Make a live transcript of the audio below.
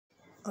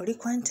Oli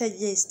kwanta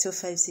J's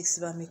 256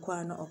 ba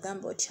mikwano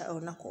ogamba otya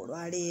olunaku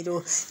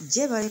olwaleero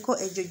gye baliko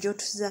ejo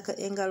gy'otusizaako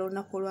engalo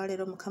olunaku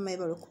olwaleero mukama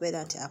yebala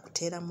okubeera nti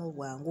akuteeramu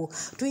bwangu.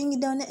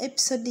 Tuyingiddewo ne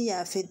episode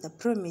yaffe The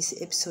Promise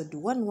episode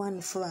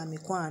 114 ba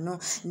mikwano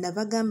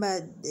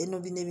nabagamba eno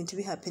bino ebintu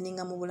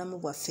bihappeninga mu bulamu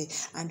bwaffe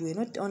and we're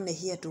not only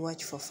here to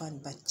watch for fun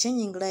but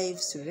changing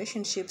lives,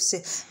 relationships,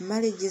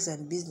 marriages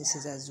and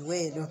businesses as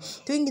well.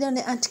 Tuyingiddewo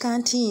ne Aunt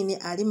Kantini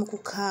ali mu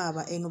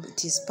kukaaba eno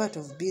it is part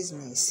of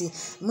business.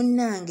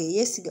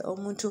 Munnange siga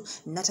omuntu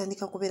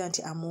natandika kubeera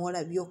nti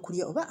amuwola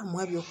byokulya oba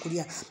amuwa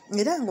byokulya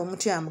era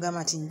ng'omuntu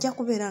yamugamba nti nja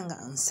kubeera nga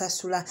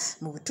nsasula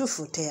mu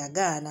butuufu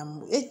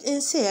teyagaana.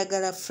 Ensi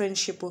eyagala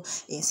friendship,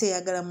 ensi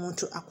eyagala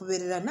muntu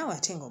akubeerera nawe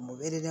ate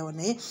ng'omubeererawo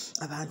naye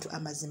abantu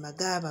amazima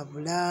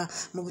gaababula.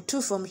 Mu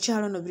butuufu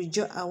omukyalo ono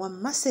bulijjo awa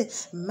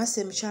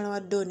Mase mukyala wa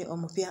Doni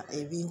omupya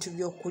ebintu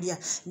by'okulya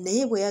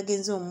naye bwe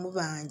yagenze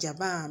omubanja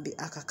bambi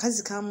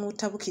akakazi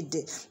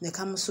kamutabukidde ne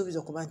kamusuubiza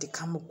okuba nti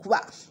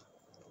kamukuba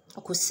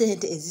ku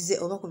ssente ezize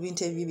oba ku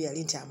bintu ebyo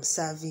byali nti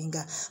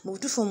amusaavinga. Mu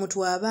butuufu omuntu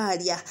w'aba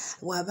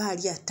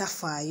alya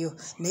tafaayo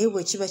naye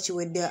bwe kiba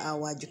kiwedde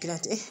awajjukira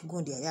nti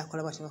gundi yali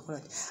akola bwati bakola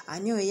bati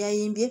ani oyo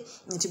yayambye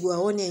nti gwe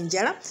wawona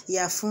enjala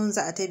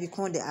yafunza ate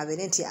ebikonde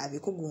abeere nti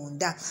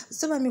abikugunda.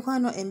 Soba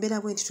mikwano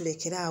embeera bwe nti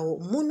tulekeraawo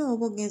muno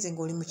oba ogenze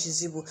ng'oli mu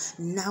kizibu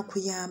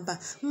nakuyamba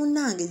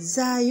munnange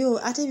zaayo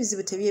ate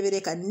ebizibu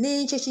tebyebereka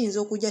n'ekyo kiyinza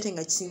okujja ate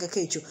nga kisingako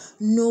ekyo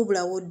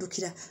n'obulawo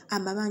oddukira.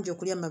 Amabanja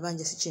okulya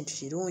amabanja si kintu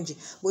kirungi.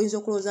 Oyinza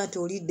okulowooza nti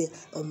olidde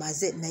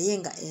omaze naye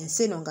nga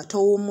ensi eno nga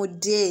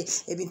towummudde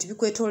ebintu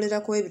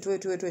bikwetolerako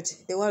ebiti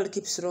the world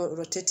keeps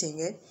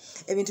rotating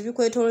ebintu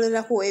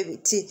bikwetolerako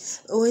ebiti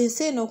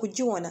ensi eno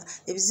okugiwona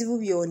ebizibu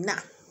byonna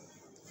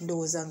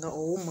ndowooza nga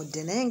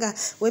owummudde naye nga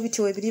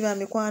webiti webiri ba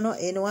mikwano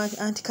eno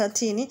Aunt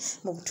Kantini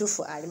mu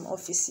butuufu ali mu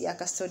ofiisi ya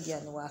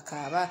custodian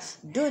wakaaba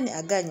Doni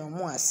aganya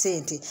omuwa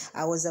ssente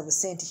awoza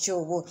busente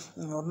kyobwo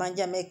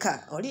omanja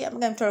meka oli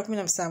amugamba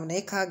 $17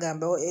 naye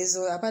kagamba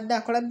ezo abadde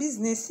akola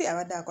bizinesi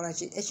abadde akola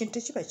ekintu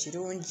tekiba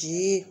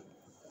kirungi.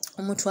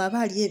 Omuntu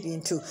aba ali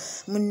ebintu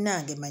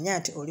munnange manya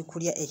nti oli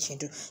kulya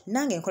ekintu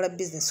nange nkola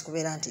business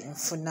kubeera nti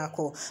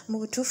nfunako. Mu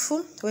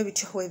butuufu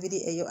webityo webiri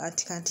eyo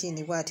Aunt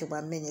Kantini bw'atyo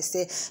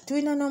bw'amenyese.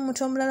 Tulina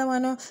n'omuntu omulala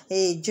wano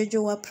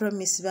Jojo wa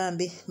Promise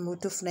bambi mu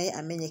butuufu naye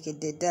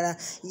amenyekedde ddala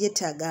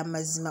yeetaaga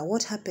amazima.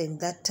 What happened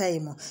that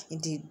time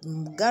nti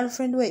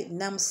girlfriend we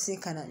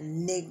namusinkana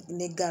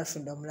ne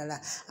girlfriend omulala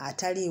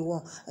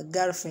ataliiwo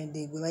girlfriend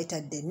gwe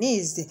bayita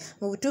Denise.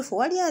 Mu butuufu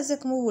wali aze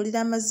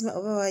kumubuulira amazima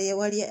oba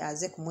wali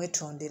aze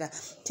kumwetondera.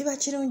 Kiba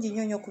kirungi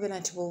nnyo okubeera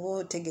nti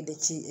bw'oba otegedde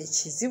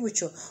ekizibu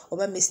kyo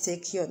oba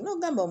mistake yo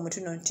n'ogamba omuntu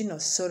nti no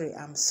sorry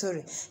I'm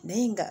sorry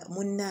naye nga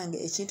munnange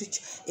ekintu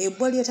kyo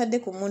ebbwa ly'otadde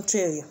ku muntu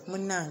eyo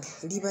munnange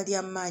liba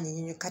lya maanyi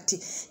nnyo.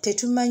 Kati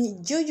tetumanyi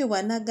Jojo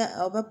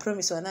oba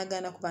Promise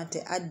wanaagaana kuba nti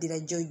addira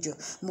Jojo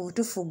mu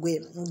butuufu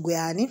gwe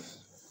ani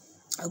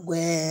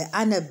gwe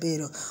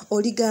Annabelle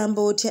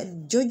oligamba otya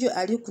Jojo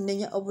ali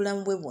kunenya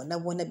obulamu bwe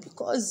bwonna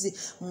because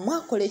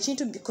mwakola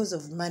ekintu because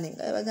of money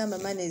nga bagamba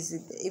money is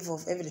the evil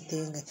of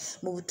everything.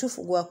 Mu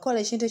butuufu gwakola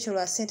ekintu ekyo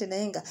lwa ssente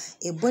naye nga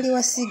ebbwa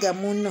liwasiiga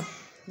muno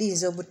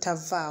liyinza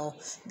obutavaawo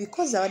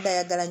because abadde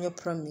ayagala nnyo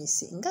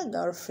Promise nga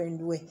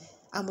girlfriend we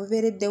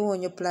amubeereddewo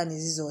nnyo pulaani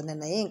zizonna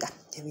naye nga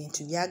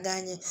ebintu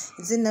byaganye.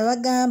 Nze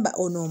nabagamba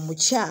ono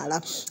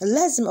omukyala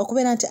lazima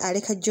okubeera nti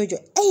aleka Jojo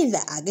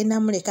either agenda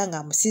amuleka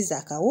ng'amusiza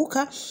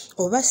akawuka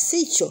oba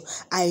si kyo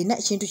alina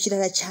ekintu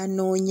kirala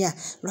ky'anoonya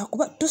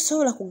lwakuba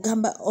tosobola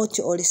kugamba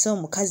oti olese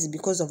omukazi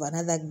because of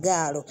another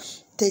girl.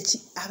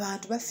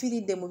 Abantu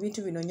bafiiridde mu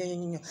bintu bino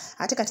nnyo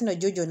ate kati no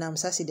Jojo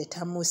namusaasidde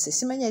tamuuse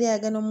simanyi yali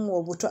ayagala omuwa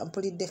obutwa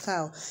mpuliddeko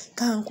awo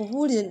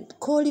kankubuulire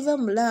k'oliva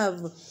mu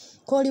laavu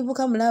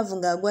k'olibuka mu laavu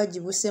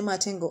ng'agwagibuseemu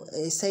ate nga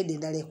esayidi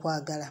endala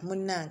ekwagala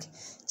munnange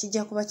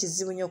kijja kuba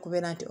kizibu nnyo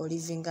okubeera nti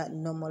olivinga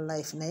normal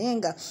life. Naye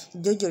nga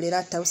Jojo leero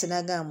atawuse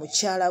n'agamba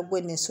mukyala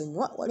gwe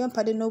n'ensonyiwa wali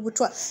ompadde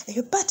n'obutwa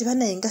eyo paati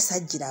banaye nga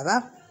sajjiraba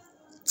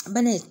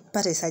bane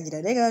pata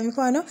esagira naye nga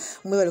mikwano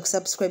mwebale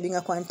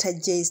kusubscribinga ku Aunt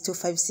J's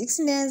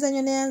 256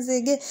 neyanzanyo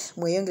neyanzeege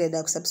mweyongere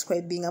ddala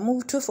kusubscribinga. Mu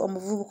butuufu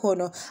omuvubuka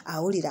ono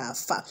awulira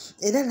afa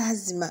era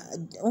lazima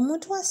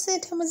omuntu wa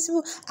ssente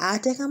muzibu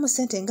ateekamu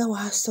ssente nga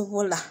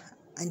waasobola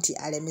anti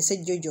alemese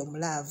Jojo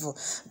omulaavu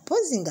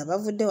pozi nga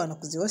bavudde wano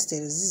ku zi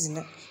hostel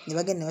zino ne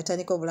bagenda ne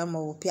batandika obulamu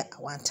obupya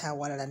awantu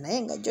awalala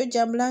naye nga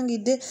Jojo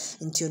amulangidde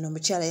nti ono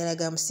omukyala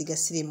yalaga amusiga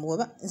sirimu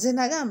oba nze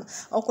nagamba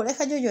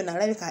okuleka Jojo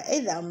nalabika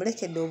either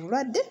amulekedde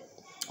obulwadde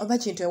oba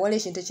kintu ewala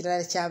ekintu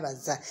ekirala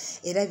kyabaza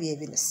era bye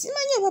bino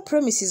simanyi oba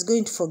Promise is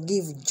going to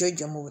forgive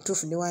Jojo mu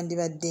butuufu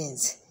newandibadde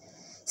nze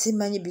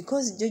simanyi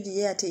because Jojo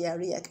ye ate ya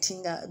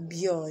reactinga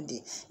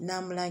beyond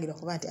namulangira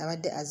okuba nti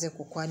abadde aze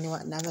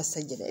kukwaniwa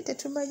n'abasajja naye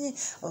tetumanyi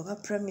oba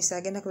Promise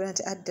agenda kubeera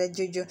nti addira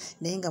Jojo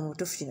naye nga mu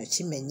butuufu kino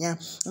kimenya.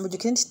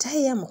 Mujjukire nti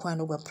Tahiya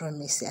mukwano gwa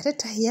Promise ate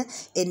Tahiya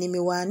enimi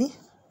waani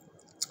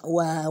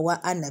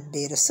wa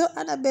Annabelle. So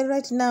Annabelle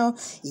right now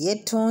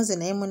yetonze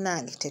naye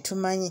munange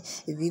tetumanyi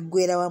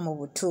biggwerawa mu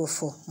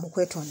butuufu mu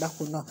kwetonda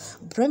kuno.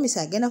 Promise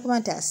agenda kuba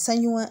nti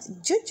asanyuwa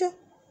Jojo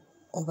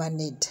oba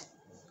nedda.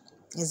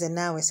 Nze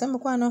naawe so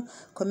mukwano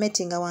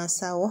commentinga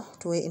wansi awo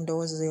tuwe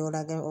endowoozo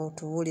y'olaga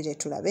otubuulire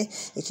tulabe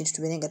ekintu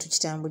tubeere nga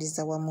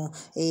tukitambuliza wamu.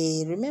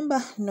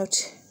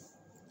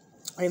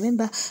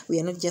 Remember, we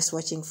are not just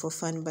watching for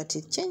fun, but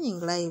changing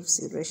lives,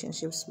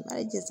 relationships,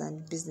 marriages,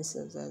 and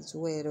businesses as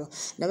well.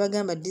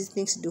 Nabagamba, these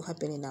things do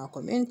happen in our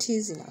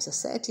communities, in our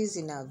societies,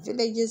 in our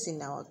villages,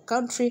 in our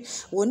country.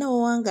 Wona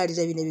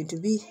wawangalira bino bintu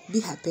be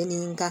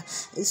happening.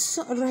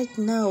 So right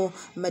now,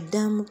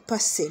 Madam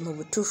Passe mu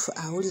butuufu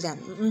awulira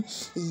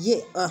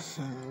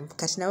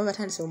kati nabo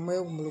batandise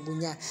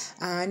omwegumulugunya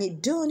ani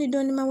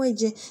Doni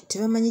Maweje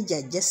tebamanyi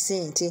jajja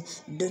ssente.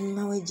 Doni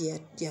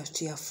Maweje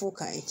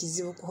yafuuka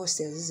ekizibu ku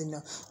hostels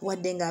zino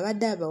wadde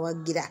ng'abadde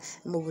abawagira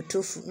mu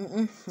butuufu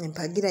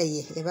empagira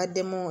ye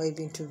ebaddemu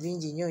ebintu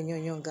bingi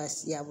nnyo nga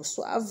ya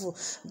buswavu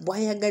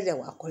bwayagalira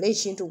wakola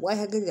ekintu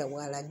bwayagalira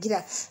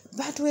walagira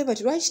bantu we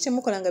bati lwaki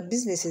temukolanga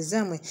bizinesi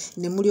ezammwe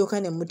ne mulyoka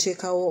ne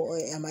muteekawo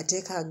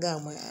amateeka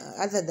agammwe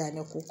other than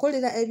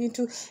okukolera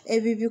ebintu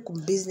ebibi ku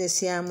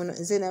bizinesi yamuno.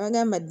 Nze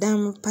nabagamba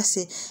Madam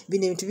Passe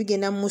bino ebintu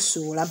bigenda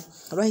musuula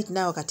right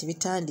now kati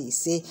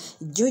bitandiise.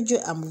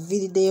 Jojo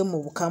amuviiriddeyo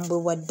mu bukambwe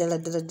bwa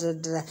ddala.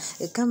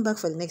 Come back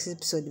for the next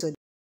episode.